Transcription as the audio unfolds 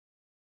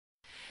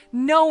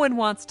No one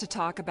wants to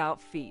talk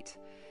about feet.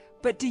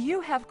 But do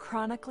you have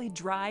chronically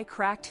dry,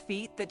 cracked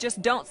feet that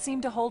just don't seem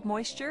to hold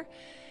moisture?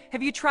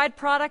 Have you tried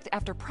product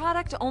after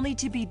product only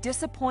to be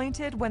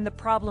disappointed when the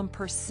problem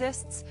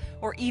persists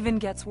or even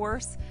gets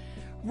worse?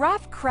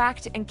 Rough,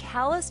 cracked, and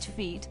calloused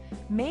feet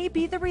may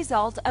be the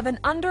result of an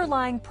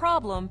underlying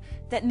problem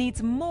that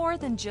needs more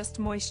than just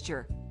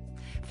moisture.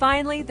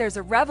 Finally, there's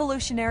a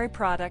revolutionary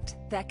product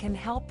that can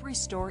help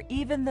restore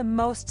even the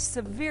most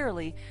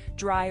severely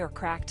dry or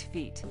cracked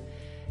feet.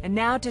 And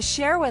now to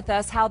share with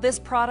us how this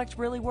product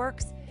really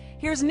works,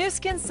 here's Nu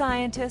Skin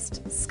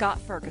scientist Scott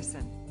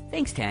Ferguson.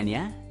 Thanks,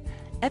 Tanya.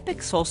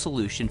 Epoch Soul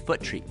Solution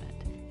Foot Treatment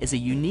is a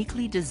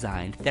uniquely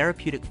designed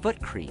therapeutic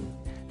foot cream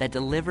that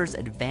delivers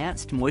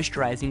advanced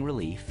moisturizing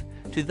relief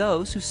to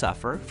those who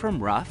suffer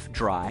from rough,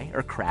 dry,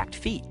 or cracked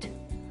feet.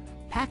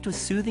 Packed with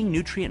soothing,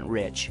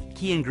 nutrient-rich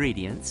key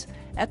ingredients,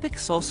 Epoch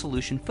Soul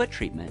Solution Foot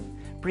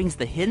Treatment brings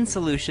the hidden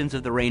solutions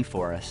of the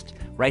rainforest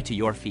right to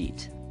your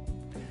feet.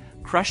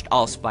 Crushed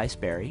allspice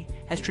berry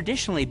has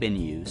traditionally been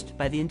used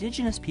by the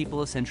indigenous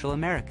people of Central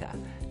America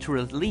to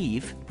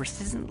relieve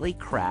persistently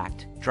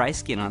cracked, dry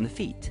skin on the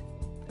feet.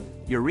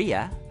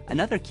 Urea,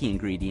 another key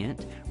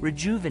ingredient,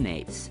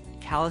 rejuvenates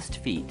calloused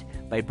feet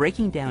by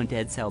breaking down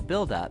dead cell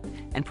buildup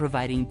and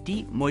providing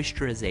deep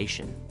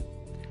moisturization.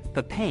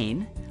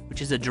 Papain,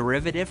 which is a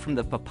derivative from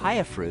the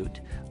papaya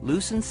fruit,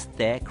 loosens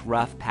thick,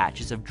 rough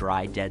patches of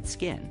dry, dead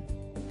skin.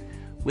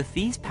 With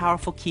these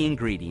powerful key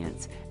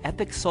ingredients,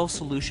 Epoch Soul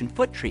Solution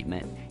Foot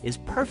Treatment is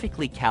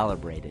perfectly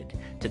calibrated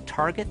to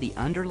target the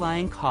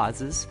underlying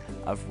causes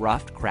of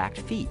rough, cracked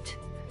feet,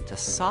 to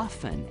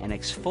soften and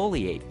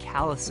exfoliate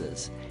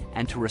calluses,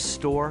 and to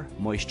restore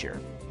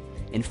moisture.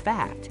 In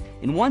fact,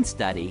 in one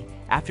study,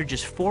 after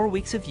just 4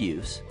 weeks of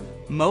use,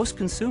 most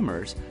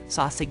consumers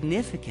saw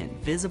significant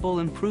visible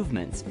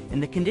improvements in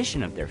the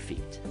condition of their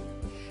feet.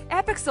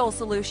 Epoch Soul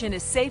Solution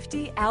is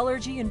safety,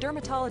 allergy, and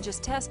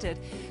dermatologist tested,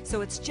 so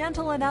it's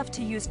gentle enough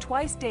to use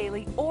twice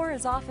daily or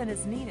as often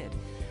as needed.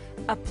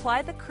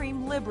 Apply the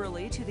cream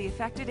liberally to the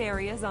affected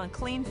areas on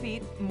clean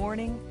feet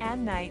morning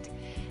and night,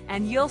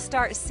 and you'll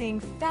start seeing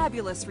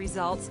fabulous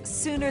results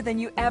sooner than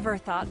you ever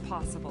thought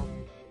possible.